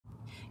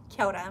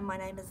Kia ora, my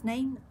name is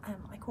Neen.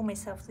 I call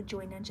myself the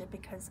Joy Ninja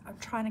because I'm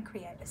trying to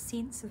create a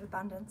sense of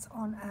abundance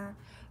on a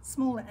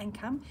smaller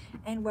income.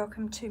 And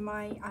welcome to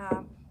my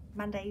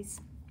Monday's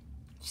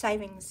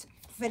savings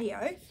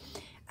video.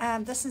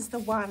 This is the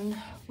one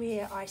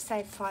where I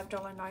save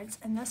 $5 notes.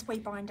 In this wee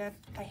binder,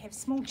 they have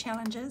small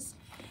challenges,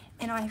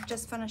 and I have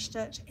just finished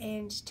it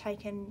and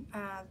taken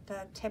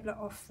the tablet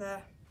off the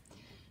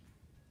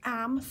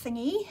arm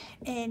thingy,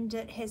 and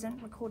it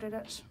hasn't recorded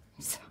it.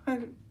 So,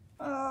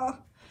 oh,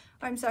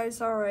 I'm so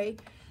sorry.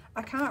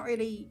 I can't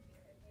really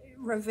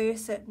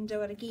reverse it and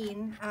do it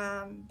again,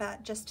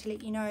 but just to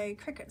let you know,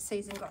 cricket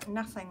season got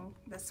nothing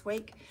this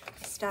week.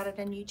 I started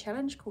a new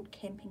challenge called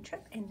Camping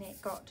Trip, and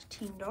that got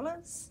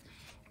 $10.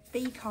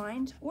 Be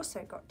Kind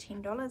also got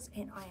 $10,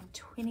 and I am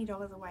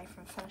 $20 away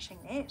from finishing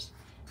that.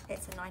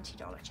 That's a $90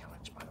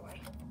 challenge, by the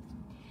way.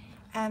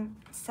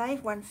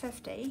 Save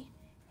 150,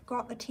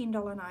 got the $10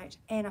 note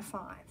and a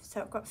 5,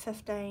 so I've got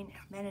 15.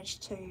 I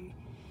managed to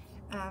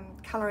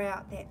colour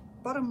out that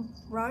bottom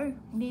row,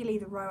 nearly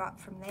the row up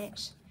from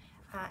that,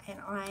 and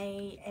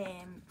I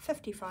am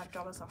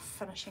 $55 off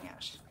finishing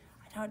it.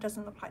 I know it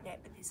doesn't look like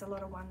that, but there's a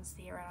lot of ones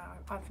there.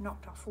 I've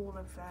knocked off all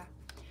of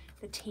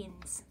the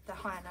 10s, the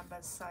higher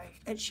numbers, so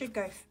it should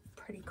go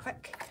pretty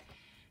quick.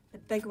 The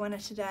big winner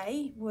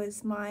today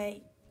was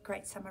my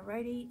Great Summer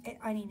Roadie. It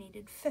only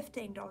needed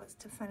 $15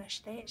 to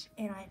finish that,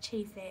 and I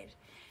achieved that.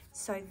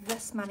 So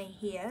this money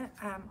here,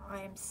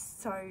 I am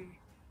so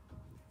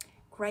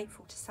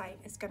grateful to say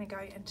is going to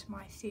go into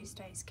my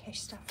Thursday's cash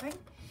stuffing.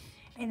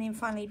 And then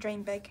finally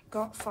Dream Big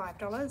got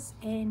 $5,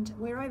 and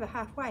we're over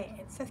halfway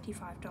at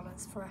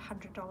 $55 for a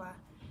 $100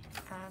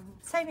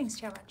 savings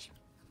challenge.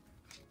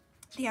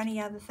 The only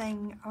other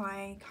thing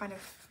I kind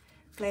of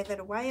blathered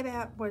away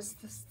about was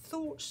this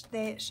thought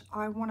that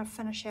I want to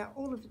finish out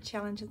all of the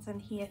challenges in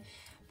here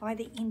by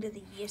the end of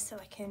the year, so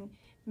I can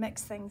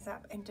mix things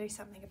up and do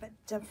something a bit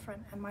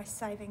different in my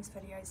savings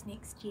videos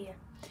next year.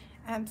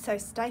 So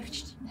stay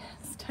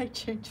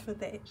tuned for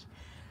that.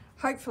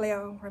 Hopefully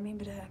I'll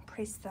remember to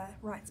press the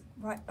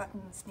right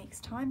buttons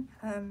next time.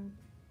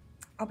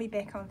 I'll be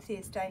back on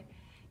Thursday.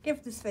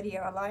 Give this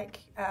video a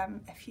like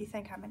if you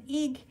think I'm an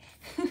egg.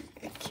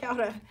 Kia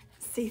ora,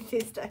 see you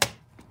Thursday.